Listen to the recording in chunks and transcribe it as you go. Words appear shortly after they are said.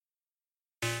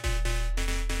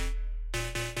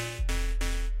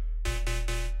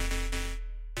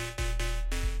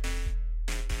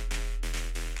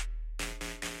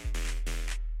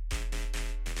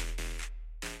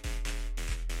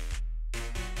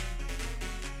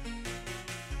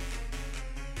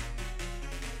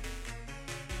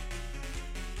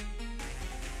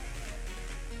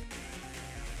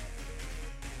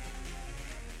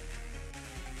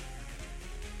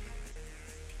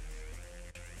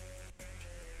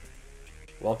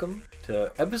Welcome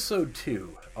to episode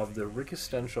 2 of the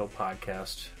Rickistential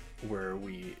podcast, where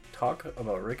we talk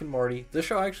about Rick and Morty. This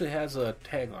show actually has a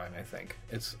tagline, I think.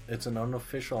 It's an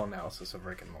unofficial analysis of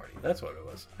Rick and Morty. That's what it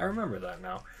was. I remember that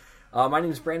now. My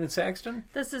name is Brandon Saxton.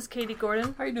 This is Katie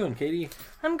Gordon. How you doing, Katie?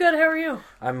 I'm good. How are you?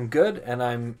 I'm good, and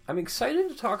I'm excited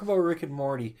to talk about Rick and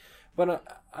Morty,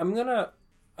 but I'm gonna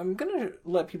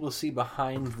let people see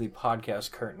behind the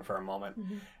podcast curtain for a moment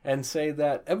and say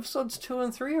that episodes 2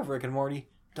 and 3 of Rick and Morty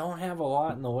don't have a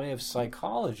lot in the way of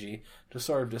psychology to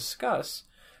sort of discuss.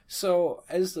 So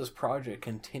as this project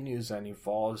continues and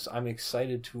evolves, I'm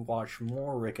excited to watch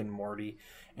more Rick and Morty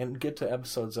and get to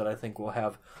episodes that I think will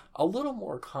have a little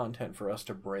more content for us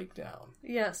to break down.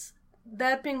 Yes.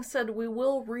 That being said, we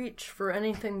will reach for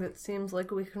anything that seems like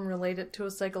we can relate it to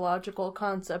a psychological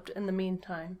concept in the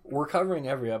meantime. We're covering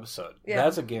every episode. Yeah.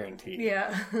 That's a guarantee.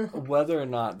 Yeah. Whether or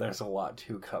not there's a lot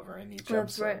to cover in each episode.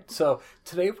 That's right. So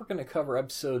today we're going to cover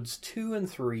episodes 2 and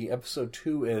 3. Episode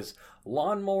 2 is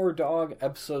Lawnmower Dog.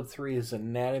 Episode 3 is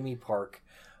Anatomy Park.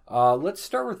 Let's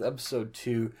start with episode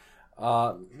 2.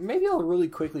 Maybe I'll really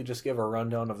quickly just give a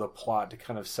rundown of the plot to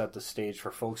kind of set the stage for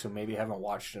folks who maybe haven't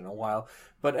watched it in a while.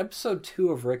 But episode 2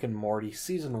 of Rick and Morty,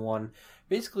 season 1,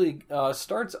 basically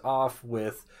starts off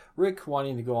with Rick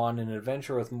wanting to go on an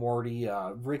adventure with Morty.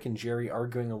 Rick and Jerry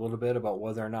arguing a little bit about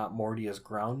whether or not Morty is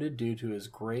grounded due to his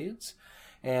grades.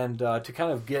 And to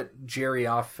kind of get Jerry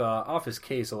off his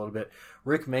case a little bit,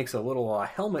 Rick makes a little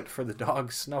helmet for the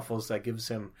dog Snuffles that gives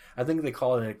him, I think they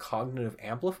call it a cognitive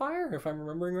amplifier, if I'm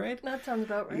remembering right. That sounds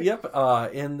about right. Yep.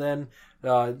 And then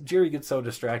Jerry gets so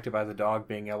distracted by the dog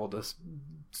being able to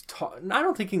talk. I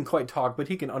don't think he can quite talk, but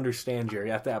he can understand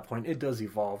Jerry at that point. It does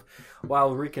evolve.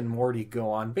 While Rick and Morty go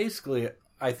on, basically,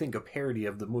 I think a parody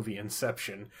of the movie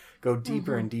Inception, go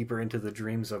deeper and deeper into the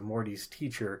dreams of Morty's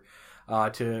teacher,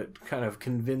 to kind of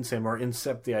convince him or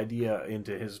incept the idea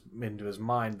into his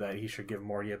mind that he should give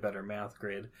Morty a better math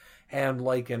grade. And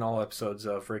like in all episodes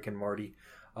of Rick and Morty,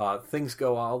 things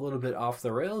go a little bit off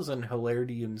the rails and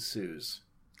hilarity ensues.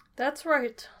 That's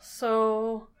right.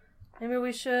 So maybe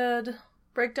we should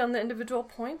break down the individual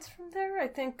points from there. I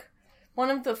think one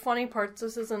of the funny parts,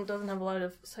 this doesn't have a lot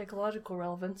of psychological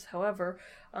relevance, however,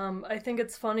 I think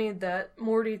it's funny that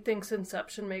Morty thinks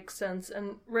Inception makes sense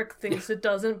and Rick thinks it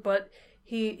doesn't, but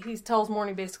he tells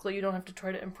Morty basically, you don't have to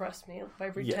try to impress me by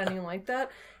pretending like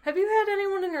that. Have you had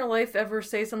anyone in your life ever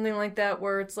say something like that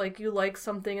where it's like you like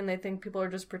something and they think people are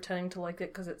just pretending to like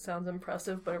it because it sounds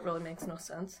impressive, but it really makes no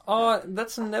sense?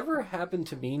 That's never happened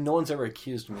to me. No one's ever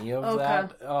accused me of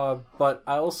that. But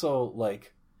I also,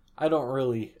 I don't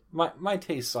really... My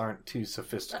tastes aren't too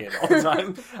sophisticated all the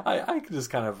time. I can just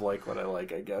kind of like what I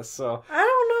like, I guess. So I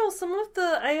don't know.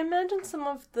 I imagine some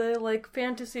of the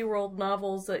fantasy world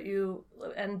novels that you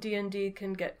and D&D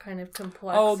can get kind of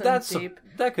complex and deep.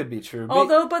 That could be true.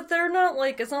 But they're not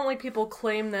it's not like people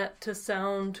claim that to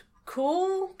sound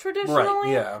cool traditionally.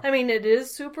 Right, yeah. I mean, it is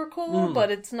super cool,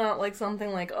 but it's not like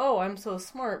something like, oh, I'm so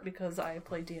smart because I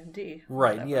play D&D.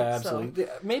 Right, whatever. yeah, absolutely.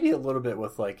 So, maybe a little bit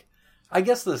with I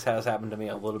guess this has happened to me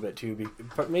a little bit too,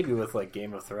 but maybe with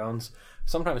Game of Thrones.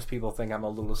 Sometimes people think I'm a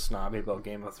little snobby about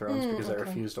Game of Thrones because I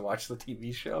refuse to watch the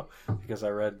TV show because I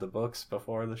read the books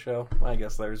before the show. I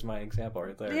guess there's my example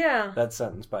right there. Yeah. That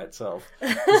sentence by itself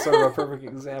is sort of a perfect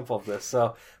example of this.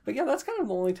 So, but yeah, that's kind of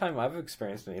the only time I've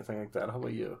experienced anything like that. How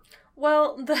about you?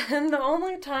 Well, the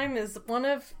only time is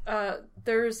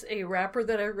there's a rapper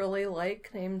that I really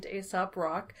like named Aesop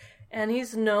Rock, and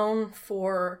he's known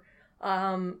for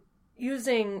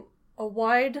using a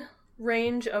wide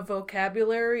range of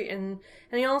vocabulary, and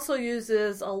he also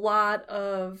uses a lot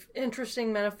of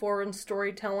interesting metaphor and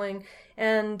storytelling,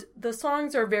 and the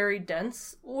songs are very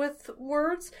dense with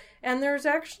words, and there's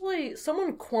actually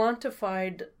someone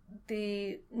quantified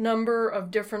the number of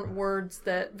different words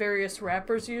that various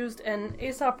rappers used, and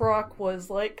Aesop Rock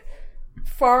was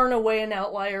far and away an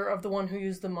outlier of the one who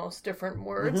used the most different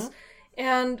words.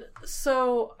 And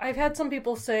so I've had some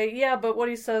people say, yeah, but what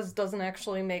he says doesn't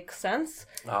actually make sense.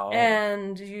 Oh.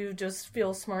 And you just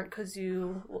feel smart because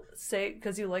you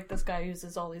like this guy who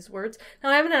uses all these words. Now,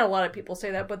 I haven't had a lot of people say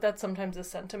that, but that's sometimes a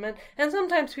sentiment. And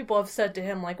sometimes people have said to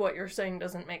him, what you're saying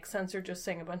doesn't make sense. You're just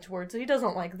saying a bunch of words. And he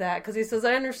doesn't like that because he says,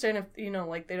 I understand if,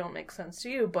 they don't make sense to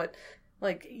you, but,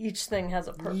 each thing has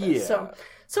a purpose. Yeah.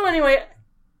 So anyway...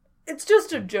 It's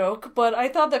just a joke, but I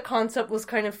thought the concept was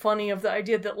kind of funny of the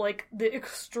idea that, the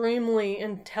extremely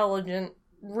intelligent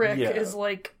Rick is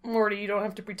Morty, you don't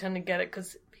have to pretend to get it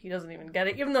because he doesn't even get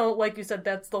it. Even though, like you said,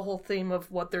 that's the whole theme of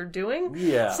what they're doing.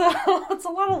 Yeah. So it's a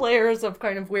lot of layers of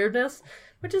kind of weirdness,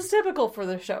 which is typical for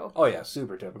the show. Oh, yeah,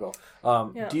 super typical.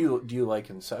 Do you like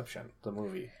Inception, the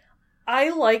movie? I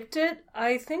liked it.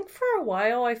 I think for a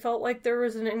while I felt like there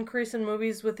was an increase in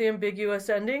movies with ambiguous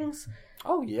endings.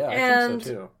 Oh, yeah, I think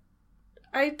so, too.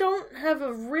 I don't have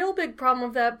a real big problem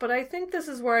with that, but I think this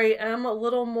is where I am a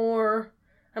little more...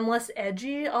 I'm less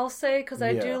edgy, I'll say, because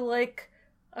I do like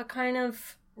a kind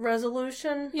of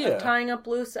resolution of tying up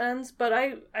loose ends. But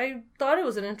I thought it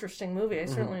was an interesting movie. I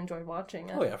certainly enjoyed watching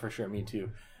it. Oh, yeah, for sure. Me,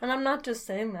 too. And I'm not just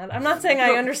saying that. I'm not saying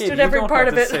I understood every part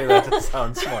of it. You don't have to say that to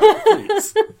sound smart,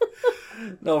 please.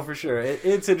 No, for sure.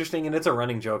 It's interesting, and it's a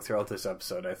running joke throughout this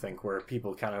episode, I think, where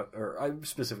people kind of, or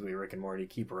specifically Rick and Morty,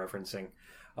 keep referencing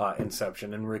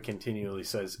Inception, and Rick continually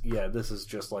says, yeah, this is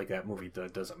just like that movie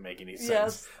that doesn't make any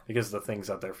sense. Because the things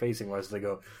that they're facing was they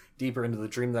go deeper into the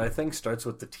dream that I think starts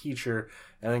with the teacher,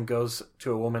 and then goes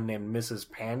to a woman named Mrs.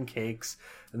 Pancakes,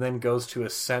 and then goes to a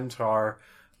centaur,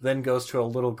 then goes to a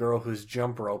little girl who's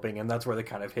jump roping, and that's where they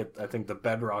kind of hit, I think, the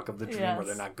bedrock of the dream where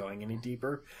they're not going any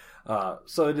deeper.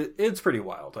 So it's pretty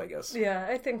wild, I guess. Yeah,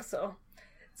 I think so.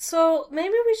 So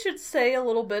maybe we should say a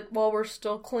little bit, while we're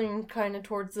still clinging kind of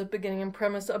towards the beginning and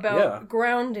premise, about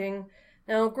grounding.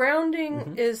 Now,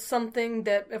 grounding is something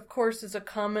that, of course, is a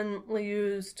commonly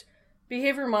used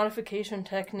behavior modification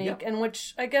technique, in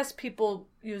which I guess people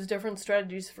use different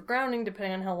strategies for grounding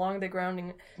depending on how long the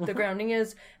grounding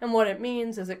is and what it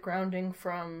means. Is it grounding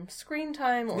from screen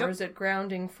time, or is it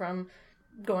grounding from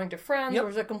going to friends, or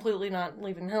is it completely not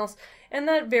leaving the house? And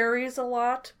that varies a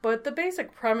lot, but the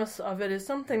basic premise of it is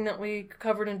something that we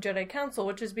covered in Jedi Council,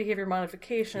 which is behavior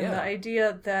modification. The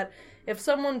idea that if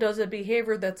someone does a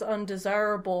behavior that's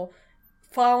undesirable,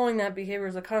 following that behavior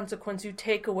as a consequence, you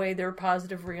take away their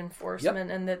positive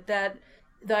reinforcement, and that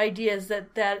the idea is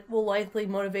that will likely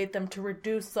motivate them to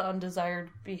reduce the undesired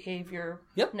behavior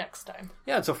next time.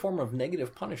 Yeah, it's a form of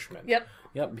negative punishment.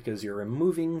 Yep, because you're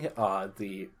removing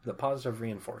the positive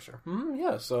reinforcer.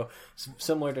 So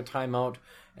similar to timeout,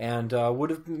 and would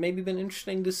have maybe been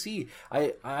interesting to see.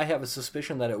 I have a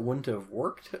suspicion that it wouldn't have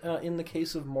worked in the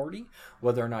case of Morty,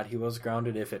 whether or not he was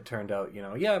grounded. If it turned out,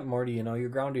 Morty, you're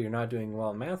grounded, you're not doing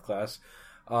well in math class.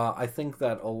 I think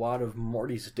that a lot of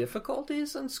Morty's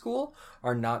difficulties in school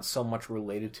are not so much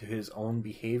related to his own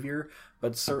behavior,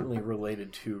 but certainly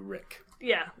related to Rick.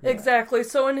 Yeah, exactly.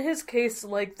 So in his case,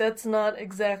 that's not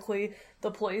exactly the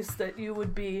place that you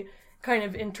would be kind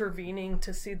of intervening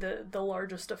to see the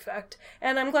largest effect.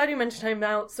 And I'm glad you mentioned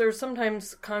timeouts. There's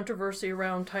sometimes controversy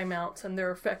around timeouts and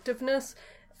their effectiveness.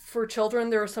 For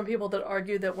children, there are some people that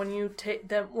argue that when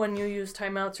you use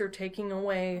timeouts, you're taking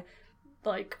away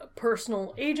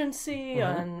personal agency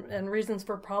and reasons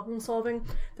for problem solving.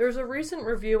 There's a recent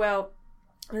review out,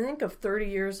 I think, of 30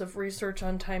 years of research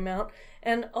on timeout,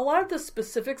 and a lot of the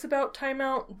specifics about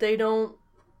timeout,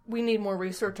 we need more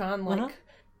research on,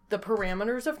 the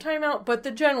parameters of timeout, but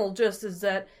the general gist is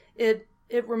that it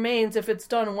remains, if it's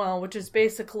done well, which is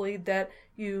basically that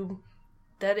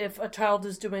if a child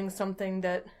is doing something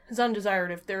that is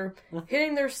undesired, if they're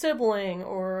hitting their sibling,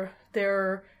 or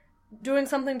they're doing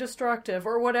something destructive,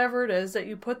 or whatever it is, that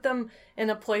you put them in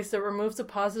a place that removes the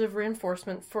positive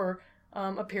reinforcement for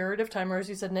a period of time, or as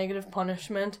you said, negative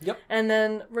punishment, and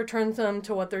then returns them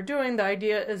to what they're doing. The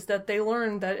idea is that they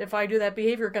learn that if I do that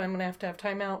behavior again, I'm going to have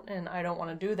time out, and I don't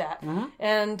want to do that.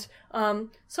 And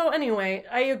so anyway,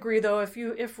 I agree, though,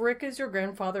 if Rick is your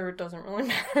grandfather, it doesn't really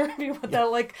matter if you put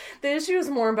that. The issue is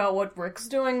more about what Rick's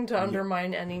doing to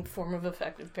undermine any form of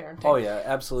effective parenting. Oh, yeah,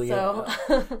 absolutely. So.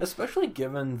 Especially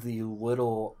given the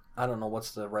little, I don't know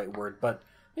what's the right word, but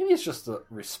maybe it's just the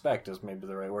respect is maybe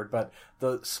the right word, but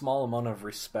the small amount of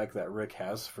respect that Rick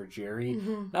has for Jerry,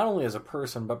 not only as a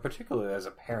person, but particularly as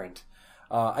a parent.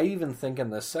 I even think in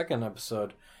the second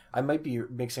episode, I might be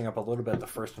mixing up a little bit the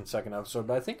first and second episode,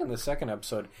 but I think in the second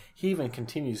episode, he even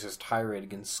continues his tirade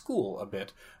against school a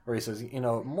bit, where he says,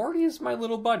 Morty is my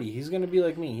little buddy. He's going to be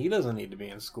like me. He doesn't need to be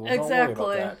in school. Exactly. Don't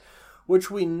worry about that.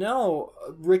 Which we know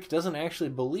Rick doesn't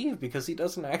actually believe, because he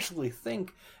doesn't actually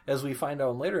think, as we find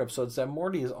out in later episodes, that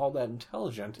Morty is all that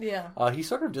intelligent. Yeah. He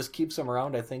sort of just keeps him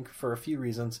around, I think, for a few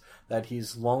reasons, that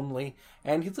he's lonely,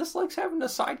 and he just likes having a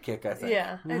sidekick, I think.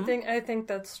 Yeah, I think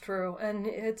that's true. And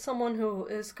it's someone who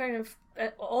is kind of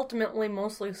ultimately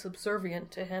mostly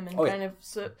subservient to him, and kind of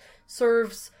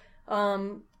serves...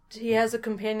 he has a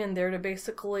companion there to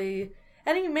basically...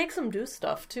 And he makes him do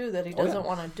stuff, too, that he doesn't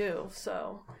want to do,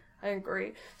 so... I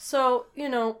agree. So,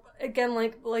 again,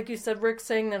 like you said, Rick's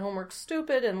saying that homework's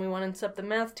stupid, and we want to accept the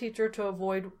math teacher to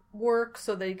avoid work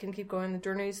so that he can keep going the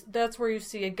journeys. That's where you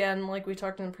see, again, like we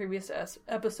talked in the previous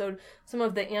episode, some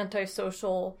of the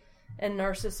antisocial and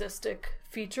narcissistic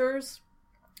features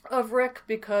of Rick,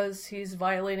 because he's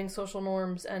violating social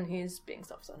norms and he's being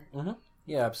self-centered.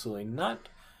 Yeah, absolutely. Not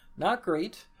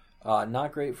great.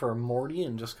 Not great for Morty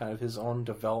and just kind of his own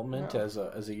development as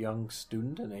a young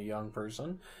student and a young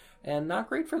person. And not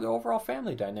great for the overall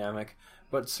family dynamic,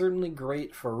 but certainly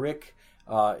great for Rick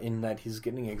in that he's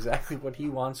getting exactly what he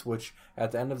wants, which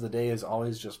at the end of the day is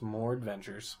always just more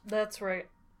adventures. That's right.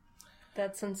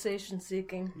 That sensation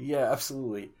seeking. Yeah,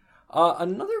 absolutely.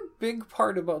 Another big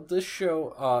part about this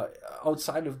show,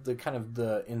 outside of the kind of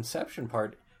the Inception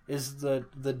part, is the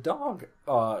dog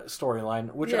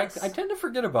storyline, which I tend to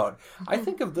forget about. I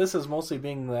think of this as mostly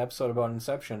being the episode about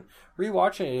Inception.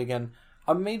 Rewatching it again,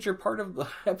 a major part of the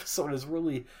episode is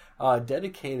really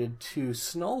dedicated to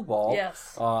Snowball,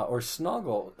 or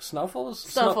Snuffles,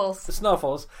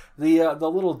 Snuffles, the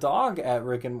little dog at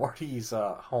Rick and Morty's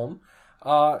home.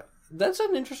 That's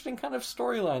an interesting kind of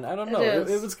storyline. I don't know.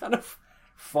 It was kind of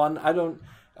fun. I don't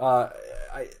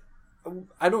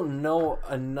know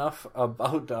enough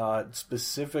about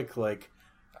specific,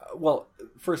 well,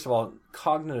 first of all,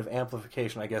 cognitive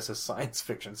amplification, I guess, is science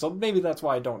fiction. So maybe that's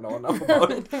why I don't know enough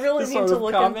about it. I really need to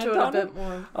look into it a bit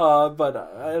more. But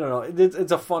I don't know.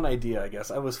 It's a fun idea, I guess.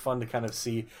 It was fun to kind of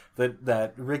see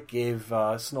that Rick gave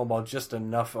Snowball just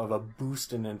enough of a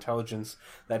boost in intelligence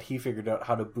that he figured out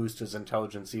how to boost his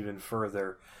intelligence even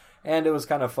further. And it was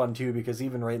kind of fun, too, because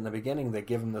even right in the beginning, they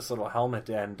give him this little helmet,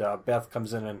 and Beth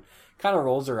comes in and kind of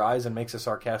rolls her eyes and makes a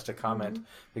sarcastic comment,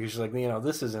 because she's like,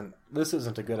 this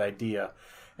isn't a good idea.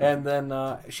 And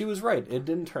then she was right. It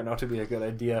didn't turn out to be a good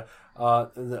idea.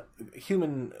 The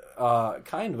human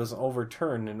kind was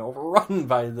overturned and overrun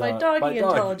by doggy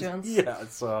intelligence. Yeah,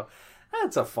 so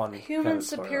that's a fun human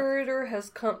superiority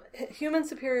has come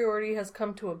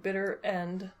to a bitter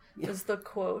end. Is the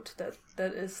quote that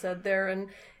is said there, and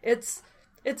it's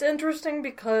interesting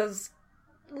because,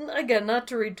 again, not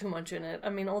to read too much in it. I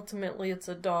mean, ultimately, it's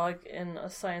a dog in a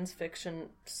science fiction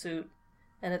suit,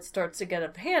 and it starts to get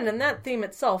out of hand. And that theme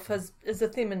itself is a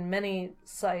theme in many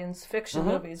science fiction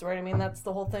movies, right? I mean, that's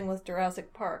the whole thing with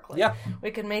Jurassic Park.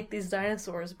 We can make these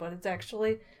dinosaurs, but it's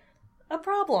actually a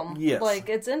problem. Yes.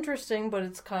 It's interesting, but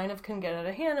it's kind of can get out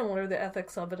of hand, and what are the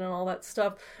ethics of it and all that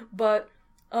stuff. But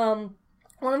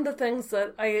one of the things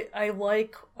that I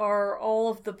like are all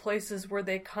of the places where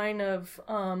they kind of,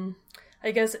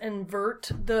 I guess, invert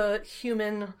the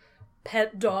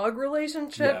human-pet-dog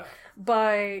relationship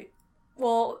by,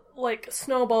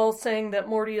 Snowball saying that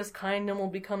Morty is kind and will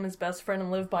become his best friend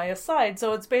and live by his side.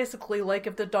 So it's basically like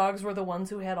if the dogs were the ones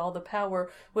who had all the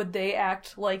power, would they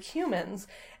act like humans?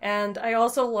 And I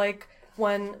also like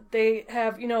when they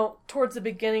have, towards the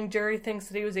beginning, Jerry thinks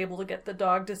that he was able to get the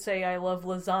dog to say, I love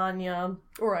lasagna,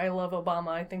 or I love Obama.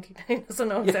 I think he doesn't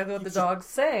know exactly what the dog's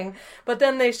saying. But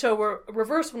then they show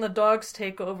reverse when the dogs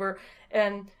take over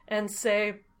and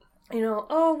say,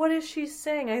 oh, what is she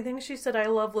saying? I think she said, I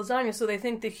love lasagna. So they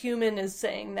think the human is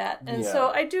saying that. And so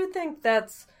I do think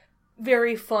that's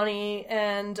very funny.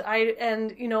 And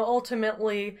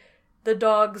ultimately, the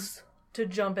dogs, to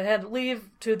jump ahead, leave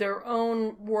to their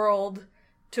own world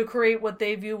to create what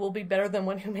they view will be better than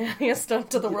what humanity has done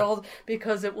to the world,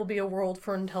 because it will be a world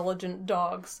for intelligent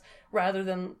dogs rather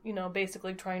than,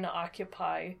 basically trying to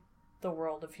occupy the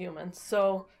world of humans.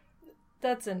 So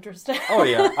that's interesting. Oh,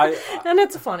 yeah. And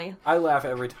it's funny. I laugh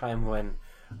every time when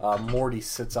Morty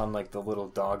sits on the little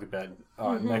dog bed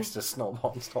next to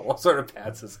Snowball, and Snowball sort of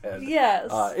pats his head. Yes.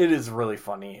 It is really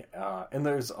funny. And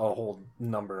there's a whole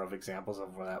number of examples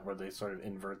of that where they sort of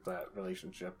invert that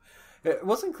relationship. It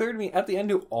wasn't clear to me, at the end,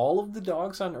 do all of the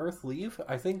dogs on Earth leave?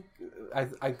 I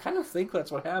kind of think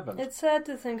that's what happened. It's sad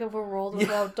to think of a world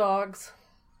without dogs.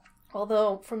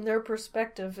 Although, from their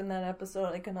perspective in that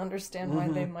episode, I can understand why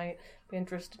they might be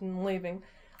interested in leaving.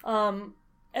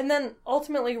 And then,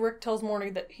 ultimately, Rick tells Morty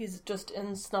that he's just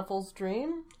in Snuffles'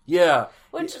 dream. Yeah.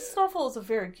 Which, Snuffle is a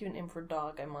very cute name for a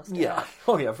dog, I must add. Yeah.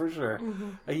 Oh, yeah, for sure.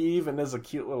 He even is a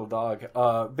cute little dog.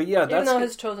 But yeah, that's... Even though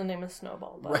his chosen name is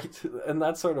Snowball. But... Right. And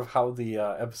that's sort of how the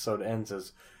episode ends,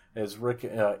 is Rick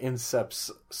incepts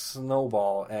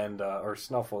Snowball or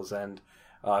Snuffles and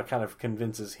kind of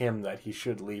convinces him that he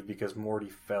should leave because Morty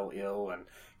fell ill, and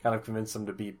kind of convinced him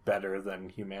to be better than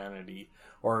humanity,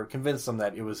 or convinced him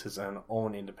that it was his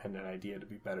own independent idea to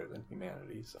be better than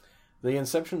humanity. So the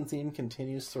Inception theme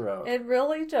continues throughout. It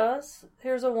really does.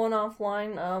 Here's a one-off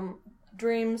line.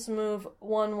 Dreams move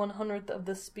 1/100th of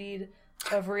the speed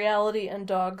of reality, and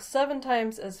dogs 7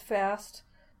 times as fast.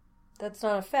 That's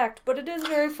not a fact, but it is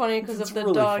very funny because of the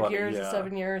really dog funny, years,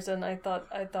 7 years, and I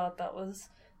thought that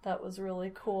was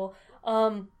really cool.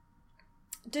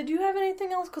 Did you have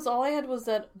anything else? Because all I had was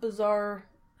that bizarre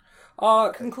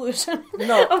conclusion.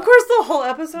 No. Of course, the whole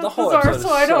episode's bizarre, episode so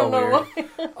I don't know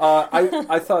why.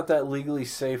 I thought that Legally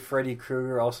Safe Freddy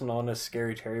Krueger, also known as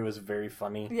Scary Terry, was very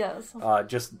funny. Yes.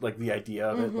 Just like the idea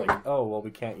of it, like, oh, well,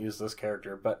 we can't use this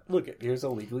character, but look, here's a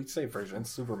Legally Safe version. It's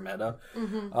super meta.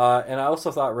 And I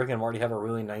also thought Rick and Morty have a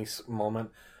really nice moment,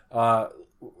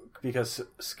 because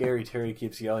Scary Terry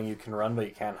keeps yelling, you can run, but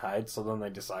you can't hide, so then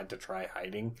they decide to try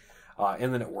hiding.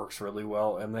 And then it works really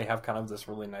well, and they have kind of this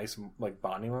really nice, like,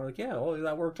 bonding where, like, yeah, well,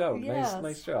 that worked out. Yes.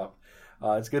 Nice job.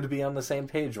 It's good to be on the same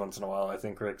page once in a while, I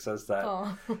think Rick says that.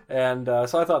 Oh. And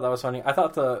so I thought that was funny. I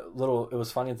thought it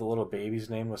was funny that the little baby's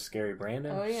name was Scary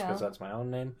Brandon, because that's my own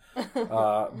name.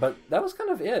 But that was kind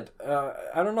of it.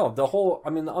 I don't know.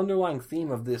 The underlying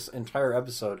theme of this entire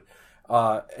episode,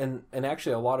 and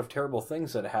actually a lot of terrible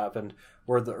things that happened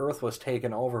where the Earth was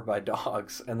taken over by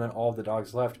dogs, and then all the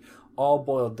dogs left, all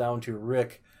boiled down to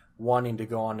Rick wanting to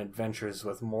go on adventures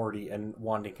with Morty and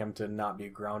wanting him to not be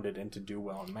grounded and to do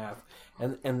well in math.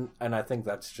 And I think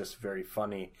that's just very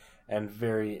funny and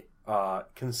very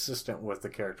consistent with the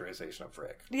characterization of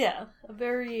Rick. Yeah, a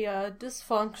very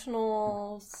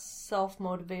dysfunctional,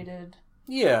 self-motivated.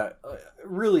 Yeah,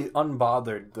 really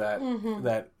unbothered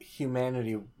that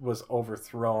humanity was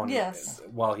overthrown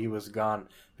while he was gone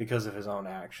because of his own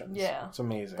actions. Yeah. It's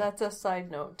amazing. That's a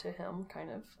side note to him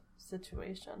kind of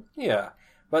situation. Yeah.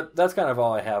 But that's kind of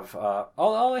all I have.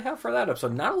 All I have for that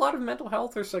episode. Not a lot of mental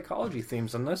health or psychology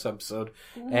themes in this episode.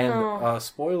 No. And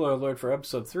spoiler alert for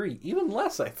episode 3, even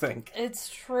less, I think. It's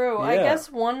true. Yeah. I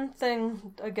guess one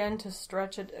thing, again, to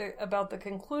stretch it about the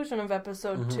conclusion of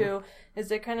episode 2 is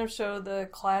they kind of show the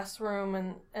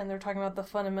classroom and they're talking about the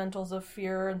fundamentals of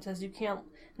fear and says and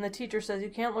the teacher says you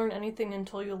can't learn anything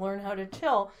until you learn how to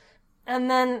chill.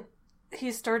 And then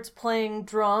he starts playing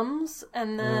drums,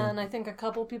 and then I think a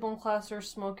couple people in class are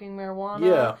smoking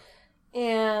marijuana. Yeah.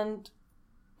 And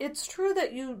it's true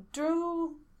that you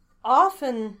do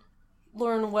often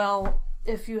learn well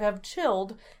if you have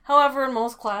chilled. However, in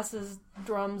most classes,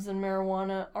 drums and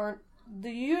marijuana aren't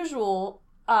the usual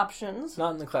options.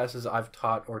 Not in the classes I've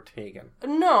taught or taken.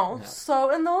 No.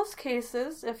 So in those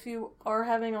cases, if you are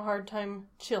having a hard time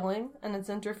chilling and it's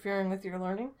interfering with your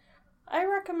learning, I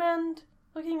recommend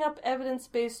looking up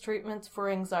evidence-based treatments for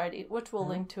anxiety, which we'll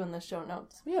link to in the show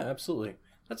notes. Yeah, absolutely.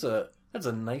 That's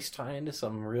a nice tie into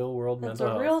some real-world mental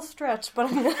health. It's a real stretch, but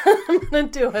I'm gonna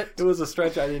do it. It was a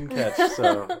stretch I didn't catch,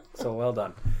 so well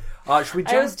done. Should we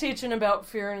jump? I was teaching about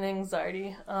fear and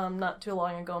anxiety not too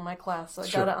long ago in my class, so I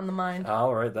got it on the mind.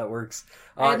 All right, that works.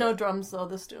 I had no drums, though.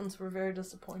 The students were very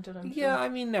disappointed, I'm sure. Yeah, I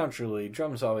mean, naturally,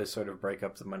 drums always sort of break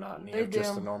up the monotony of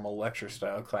just a normal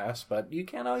lecture-style class, but you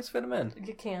can't always fit them in.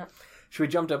 You can't. Should we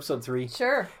jump to episode 3?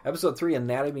 Sure. Episode 3,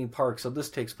 Anatomy Park. So this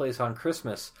takes place on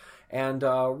Christmas. And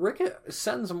Rick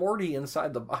sends Morty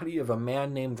inside the body of a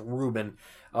man named Ruben,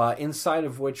 inside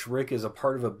of which Rick is a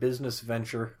part of a business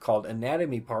venture called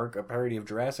Anatomy Park, a parody of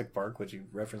Jurassic Park, which you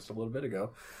referenced a little bit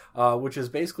ago, which is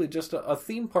basically just a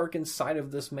theme park inside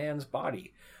of this man's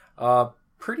body.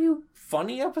 Pretty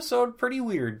funny episode, pretty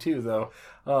weird too, though.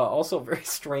 Also very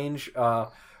strange.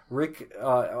 Rick,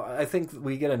 I think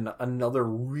we get another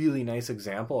really nice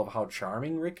example of how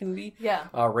charming Rick can be. Yeah.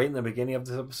 Right in the beginning of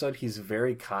this episode, he's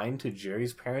very kind to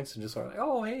Jerry's parents and just sort of like,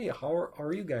 oh, hey, how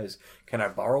are you guys? Can I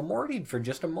borrow Morty for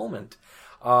just a moment?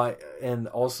 And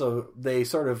also, they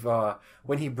sort of,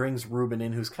 when he brings Ruben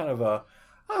in, who's kind of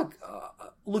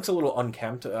looks a little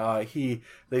unkempt.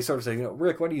 They sort of say,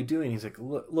 Rick, what are you doing? He's like,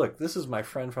 look, this is my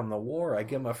friend from the war. I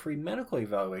give him a free medical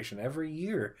evaluation every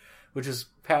year, which is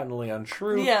patently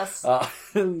untrue. Yes.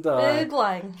 And, big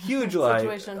lying. Huge lie.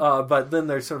 Situation. But then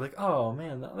they're sort of like, oh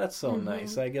man, that's so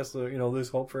nice. I guess, there's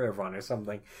hope for everyone or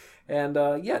something. And,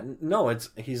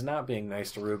 he's not being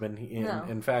nice to Ruben.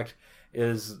 In fact,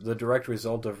 is the direct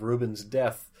result of Ruben's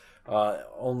death.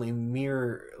 Only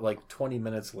mere 20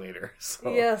 minutes later.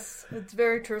 So. Yes, it's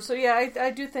very true. So yeah,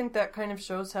 I do think that kind of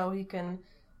shows how he can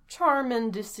charm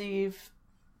and deceive,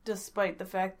 despite the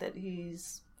fact that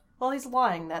he's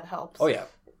lying. That helps. Oh yeah,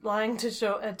 lying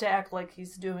to act like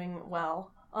he's doing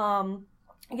well.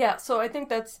 Yeah. So I think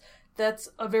that's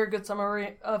a very good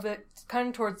summary of it. Kind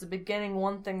of towards the beginning,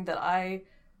 one thing that I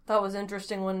thought was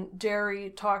interesting when Jerry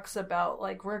talks about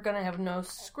we're gonna have no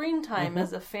screen time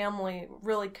as a family,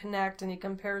 really connect, and he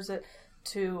compares it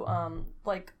to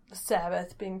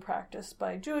Sabbath being practiced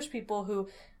by Jewish people who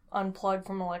unplug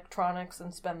from electronics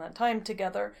and spend that time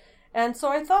together. And so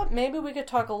I thought maybe we could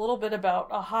talk a little bit about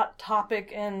a hot topic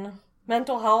in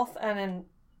mental health and in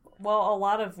a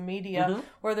lot of media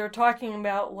where they're talking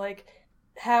about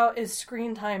how is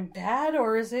screen time bad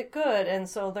or is it good? And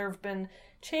so there have been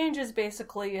changes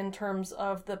basically in terms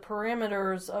of the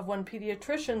parameters of when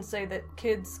pediatricians say that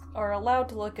kids are allowed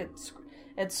to look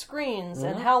at screens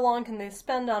and how long can they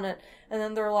spend on it. And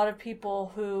then there are a lot of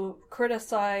people who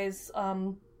criticize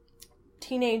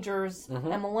teenagers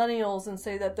and millennials and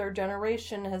say that their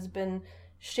generation has been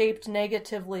shaped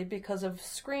negatively because of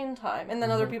screen time. And then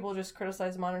other people just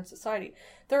criticize modern society.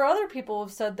 There are other people who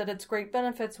have said that it's great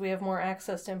benefits. We have more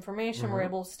access to information. We're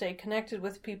able to stay connected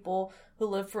with people who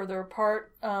live further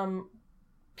apart.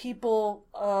 People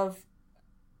of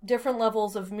different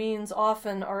levels of means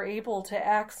often are able to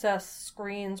access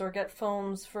screens or get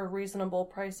phones for reasonable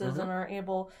prices and are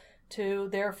able to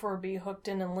therefore be hooked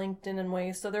in and linked in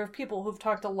ways. So there are people who've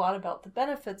talked a lot about the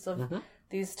benefits of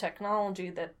these technology,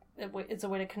 that it's a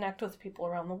way to connect with people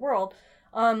around the world.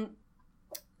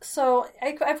 So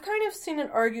I've kind of seen it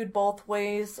argued both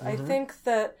ways. I think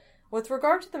that with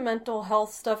regard to the mental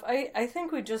health stuff, I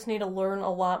think we just need to learn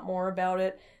a lot more about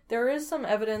it. There is some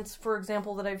evidence, for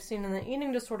example, that I've seen in the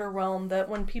eating disorder realm that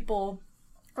when people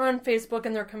are on Facebook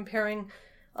and they're comparing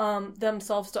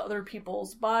themselves to other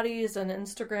people's bodies and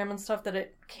Instagram and stuff, that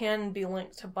it can be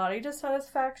linked to body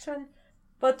dissatisfaction.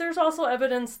 But there's also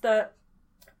evidence that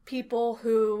people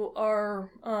who are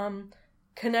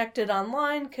connected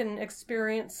online can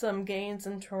experience some gains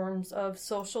in terms of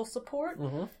social support.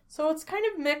 So it's kind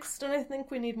of mixed, and I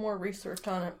think we need more research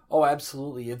on it. Oh,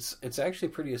 absolutely. It's actually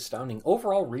pretty astounding.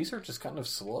 Overall, research is kind of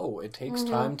slow. It takes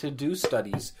time to do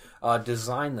studies,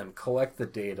 design them, collect the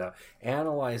data,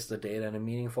 analyze the data in a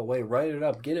meaningful way, write it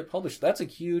up, get it published. That's a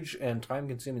huge and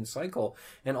time-consuming cycle.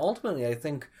 And ultimately, I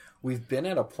think we've been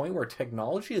at a point where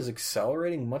technology is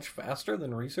accelerating much faster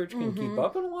than research can keep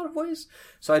up in a lot of ways.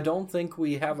 So I don't think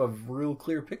we have a real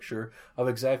clear picture of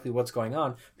exactly what's going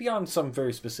on, beyond some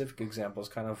very specific examples,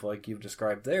 kind of like you've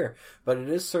described there. But it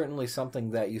is certainly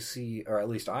something that you see, or at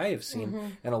least I have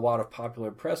seen, in a lot of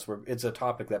popular press, where it's a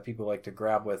topic that people like to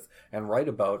grab with and write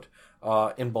about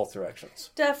in both directions.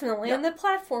 Definitely. Yeah. And the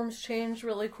platforms change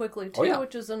really quickly, too,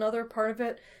 which is another part of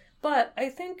it. But I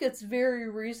think it's very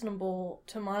reasonable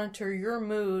to monitor your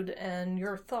mood and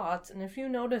your thoughts. And if you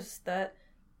notice that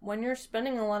when you're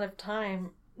spending a lot of time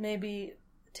maybe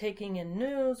taking in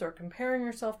news or comparing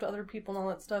yourself to other people and all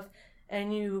that stuff,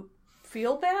 and you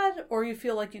feel bad or you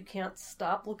feel like you can't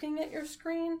stop looking at your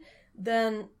screen,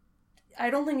 then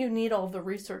I don't think you need all of the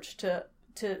research to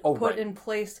put in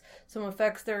place some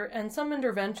effects there. And some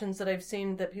interventions that I've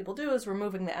seen that people do is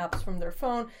removing the apps from their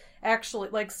phone. Actually,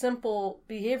 like simple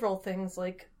behavioral things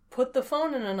like put the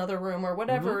phone in another room or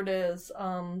whatever it is.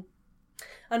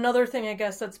 Another thing I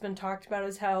guess that's been talked about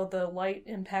is how the light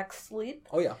impacts sleep.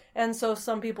 Oh, yeah. And so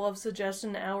some people have suggested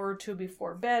an hour or two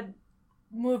before bed,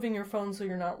 moving your phone so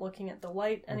you're not looking at the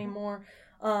light anymore.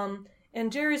 In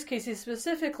Jerry's case, he's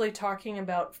specifically talking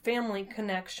about family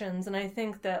connections, and I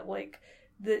think that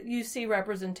you see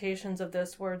representations of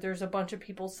this where there's a bunch of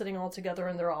people sitting all together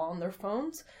and they're all on their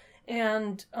phones.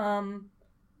 And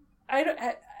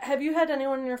have you had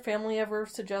anyone in your family ever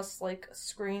suggest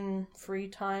screen-free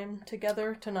time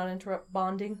together to not interrupt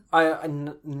bonding?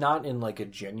 Not in a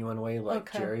genuine way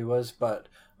Jerry was, but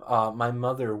my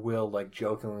mother will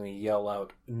jokingly yell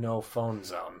out "no phone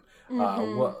zone."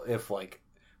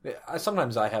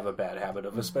 Sometimes I have a bad habit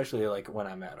of, especially when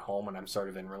I'm at home and I'm sort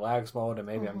of in relax mode and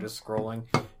maybe I'm just scrolling,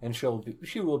 and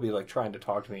she will be trying to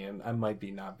talk to me, and I might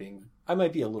be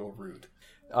a little rude.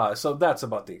 So that's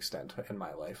about the extent in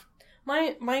my life.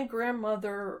 My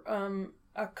grandmother,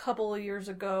 a couple of years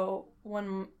ago,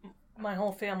 when my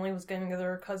whole family was getting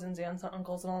together, cousins, aunts,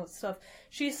 uncles, and all that stuff,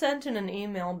 she sent in an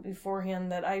email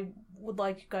beforehand that I would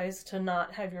like you guys to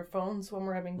not have your phones when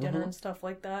we're having dinner and stuff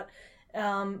like that.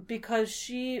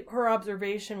 Because her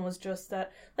observation was just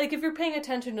that, if you're paying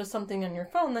attention to something on your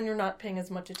phone, then you're not paying as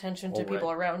much attention to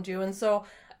people around you. And so,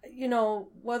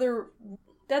 whether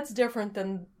that's different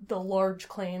than the large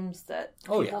claims that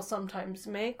people sometimes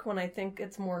make, when I think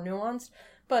it's more nuanced.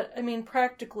 But, I mean,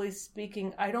 practically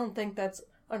speaking, I don't think that's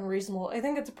unreasonable. I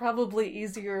think it's probably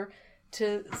easier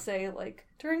to say,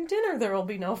 during dinner there will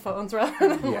be no phones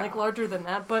rather than, larger than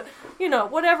that. But,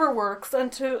 whatever works. And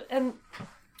to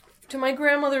my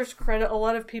grandmother's credit, a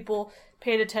lot of people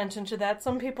paid attention to that.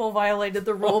 Some people violated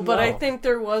the rule, but I think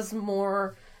there was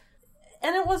more.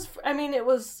 And it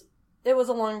was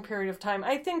a long period of time.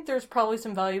 I think there's probably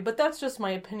some value, but that's just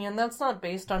my opinion. That's not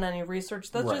based on any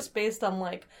research. That's just based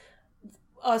on,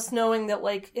 us knowing that,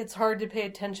 it's hard to pay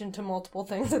attention to multiple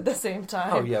things at the same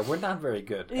time. Oh, yeah. We're not very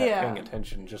good at paying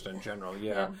attention just in general,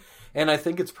 yeah. And I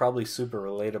think it's probably super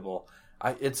relatable.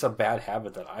 it's a bad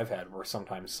habit that I've had where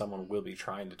sometimes someone will be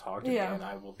trying to talk to me and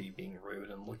I will be being rude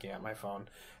and looking at my phone.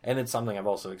 And it's something I've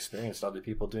also experienced other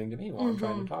people doing to me while I'm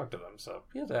trying to talk to them. So,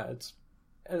 yeah, it's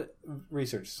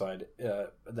research side.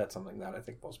 That's something that I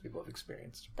think most people have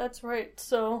experienced. That's right.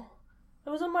 So, it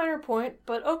was a minor point,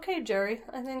 but okay, Jerry.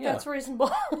 I think that's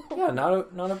reasonable. Yeah,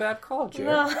 not a bad call, Jerry.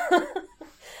 No.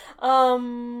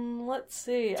 Let's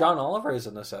see. John Oliver is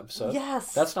in this episode.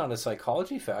 Yes. That's not a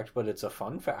psychology fact, but it's a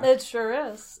fun fact. It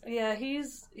sure is. Yeah,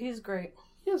 he's great.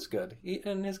 He is good.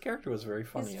 And his character was very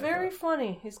funny. He's very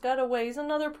funny. He's got a way. He's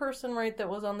another person, right, that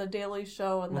was on The Daily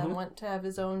Show and then went to have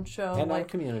his own show. And like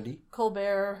Community.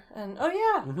 Colbert. And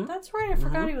that's right. I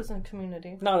forgot he was in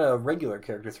Community. Not a regular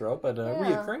character throughout, but a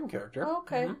reoccurring character.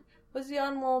 Okay. Was he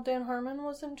on while Dan Harmon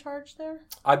was in charge there?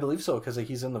 I believe so, because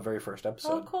he's in the very first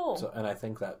episode. Oh, cool. So, and I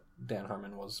think that Dan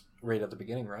Harmon was right at the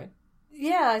beginning, right?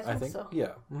 Yeah, I think so.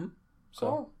 Yeah. Mm-hmm. So,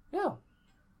 cool. Yeah.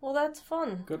 Well, that's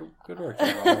fun. Good work,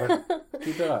 John Oliver.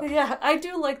 Keep it up. Yeah, I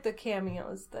do like the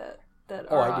cameos that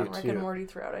are on Rick and Morty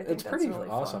throughout. I think it's pretty really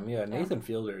awesome. Fun. Yeah, Nathan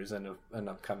Fielder is in an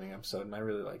upcoming episode, and I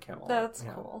really like him a lot. That's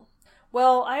cool.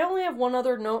 Well, I only have one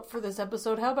other note for this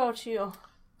episode. How about you?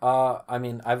 I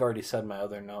mean, I've already said my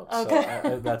other notes, okay.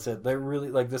 So that's it. They're really,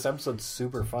 like, this episode's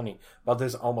super funny, but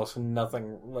there's almost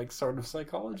nothing, like, sort of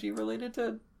psychology related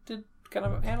to kind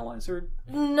of analyze or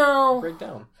break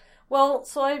down. Well,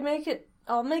 so I'll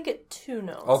make it 2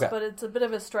 notes, but it's a bit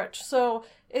of a stretch. So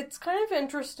it's kind of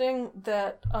interesting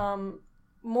that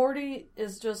Morty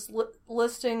is just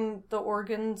listing the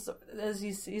organs as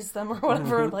he sees them or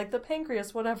whatever, like the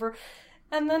pancreas, whatever.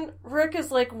 And then Rick is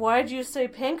like, why'd you say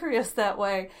pancreas that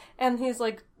way? And he's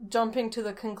like jumping to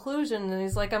the conclusion and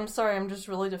he's like, I'm sorry, I'm just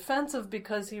really defensive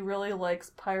because he really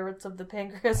likes Pirates of the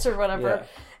Pancreas or whatever. Yeah.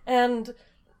 And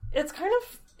it's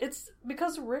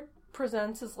because Rick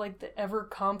presents as like the ever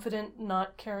confident,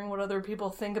 not caring what other people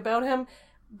think about him.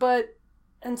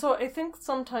 And so I think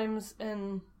sometimes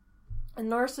in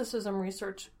narcissism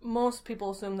research, most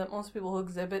people assume that most people who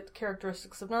exhibit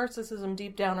characteristics of narcissism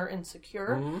deep down are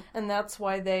insecure, and that's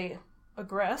why they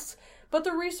aggress. But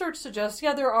the research suggests,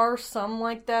 there are some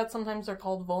like that. Sometimes they're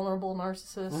called vulnerable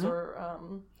narcissists or,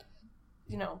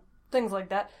 things like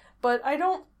that. But I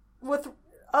don't, with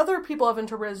other people have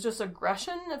interpreted as just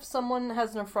aggression if someone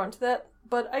has an affront to that.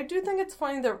 But I do think it's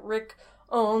funny that Rick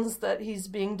owns that he's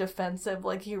being defensive.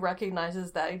 Like, he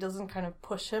recognizes that. He doesn't kind of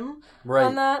push him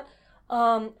on that.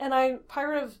 And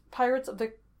Pirates of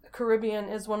the Caribbean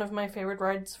is one of my favorite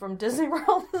rides from Disney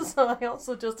World, so I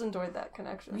also just enjoyed that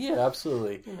connection. Yeah,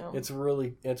 absolutely.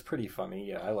 It's pretty funny.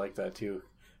 Yeah, I like that too.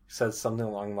 He says something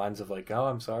along the lines of like, "Oh,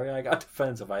 I'm sorry, I got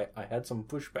defensive. I had some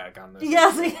pushback on this."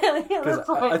 Yes, that's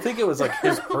right. I think it was like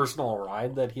his personal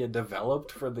ride that he had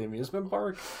developed for the amusement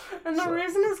park. And the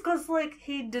reason is because like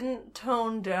he didn't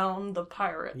tone down the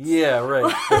pirates. Yeah,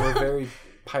 right. They were very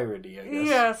piratey, I guess.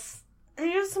 Yes. I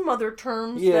used some other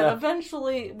terms that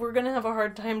eventually we're going to have a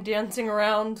hard time dancing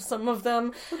around some of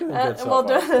them while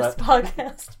doing this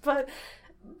podcast.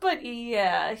 But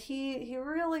yeah, he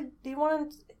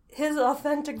wanted his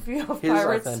authentic view of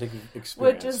pirates. His authentic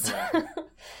experience. Which is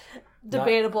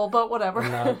debatable, but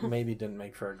whatever. Maybe didn't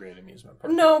make for a great amusement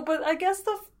park. No, but I guess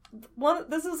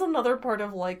this is another part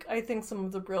of, like, I think some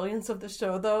of the brilliance of the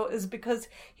show, though, is because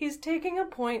he's taking a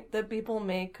point that people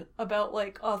make about,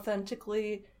 like,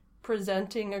 authentically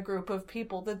presenting a group of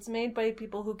people that's made by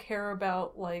people who care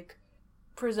about, like,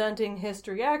 presenting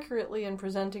history accurately and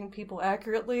presenting people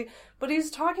accurately, but he's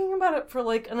talking about it for,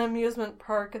 like, an amusement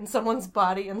park and someone's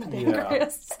body in the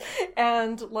pancreas.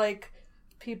 And, like,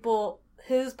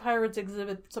 his pirates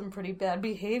exhibit some pretty bad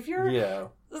behavior. Yeah.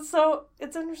 So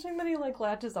it's interesting that he, like,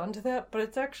 latches onto that, but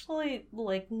it's actually,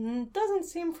 like, doesn't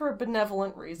seem for a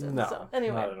benevolent reason. No, so,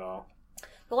 anyway, not at all.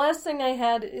 The last thing I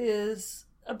had is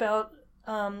about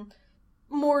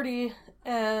Morty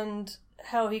and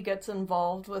how he gets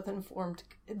involved with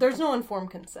there's no informed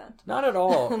consent. Not at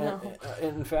all. No.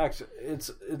 In fact,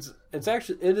 it's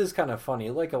actually, it is kind of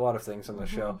funny, like a lot of things on the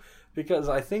show, because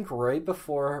I think right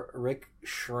before Rick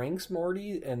shrinks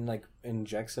Morty and, like,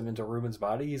 injects him into Ruben's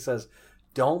body, he says,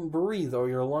 "Don't breathe or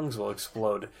your lungs will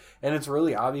explode." And it's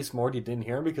really obvious Morty didn't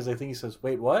hear him because I think he says,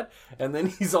 "Wait, what?" And then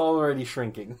he's already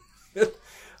shrinking.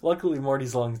 Luckily,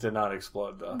 Morty's lungs did not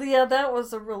explode, though. Yeah, that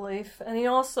was a relief. And he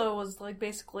also was like,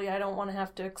 basically, I don't want to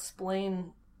have to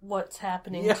explain what's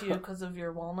happening to you because of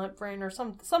your walnut brain or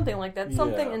something like that.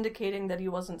 Something indicating that he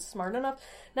wasn't smart enough.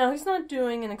 Now, he's not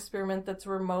doing an experiment that's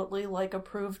remotely, like,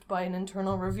 approved by an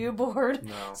internal review board.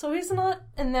 No. So he's not,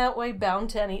 in that way, bound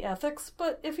to any ethics.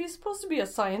 But if he's supposed to be a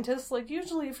scientist, like,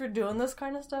 usually if you're doing this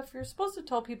kind of stuff, you're supposed to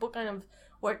tell people kind of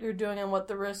what you're doing and what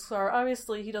the risks are.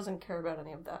 Obviously, he doesn't care about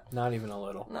any of that. Not even a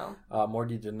little. No.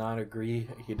 Morty did not agree.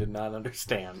 He did not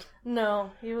understand.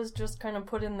 No, he was just kind of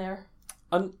put in there.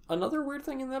 Another weird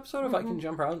thing in the episode, if I can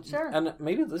jump around, Sure. and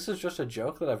maybe this is just a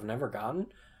joke that I've never gotten,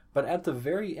 but at the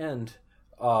very end,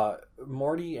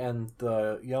 Morty and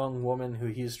the young woman who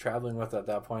he's traveling with at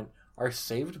that point are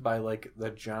saved by like the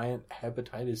giant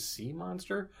hepatitis C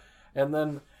monster, and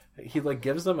then he like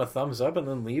gives them a thumbs up and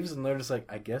then leaves, and they're just like,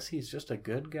 I guess he's just a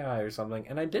good guy or something.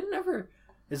 And I didn't ever.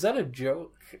 Is that a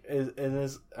joke?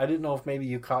 I didn't know if maybe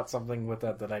you caught something with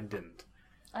that I didn't.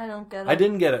 I don't get it. I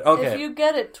didn't get it. Okay. If you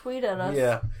get it, tweet at us.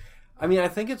 Yeah. I mean, I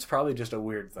think it's probably just a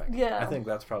weird thing. Yeah. I think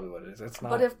that's probably what it is. It's not.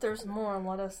 But if there's more,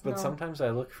 let us know. But sometimes I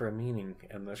look for a meaning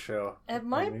in the show. It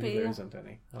might maybe be. There isn't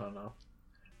any. I don't know.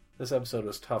 This episode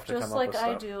was tough to Just come up with like I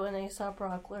stuff. do in Aesop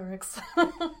Rock lyrics.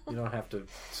 You don't have to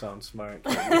sound smart.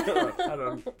 I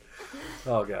don't.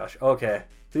 Oh gosh. Okay.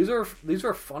 These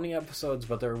were funny episodes,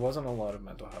 but there wasn't a lot of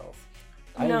mental health.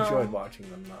 I enjoyed watching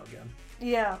them now again.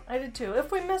 Yeah, I did too.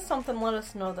 If we missed something, let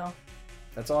us know though.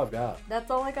 That's all I've got. That's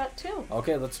all I got too.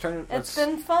 Okay, let's turn. It's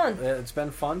been fun. It's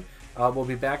been fun. We'll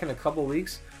be back in a couple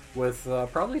weeks with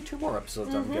probably 2 more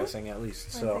episodes. I'm guessing at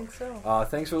least. So, I think so.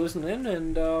 Thanks for listening in,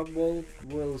 and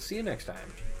we'll see you next time.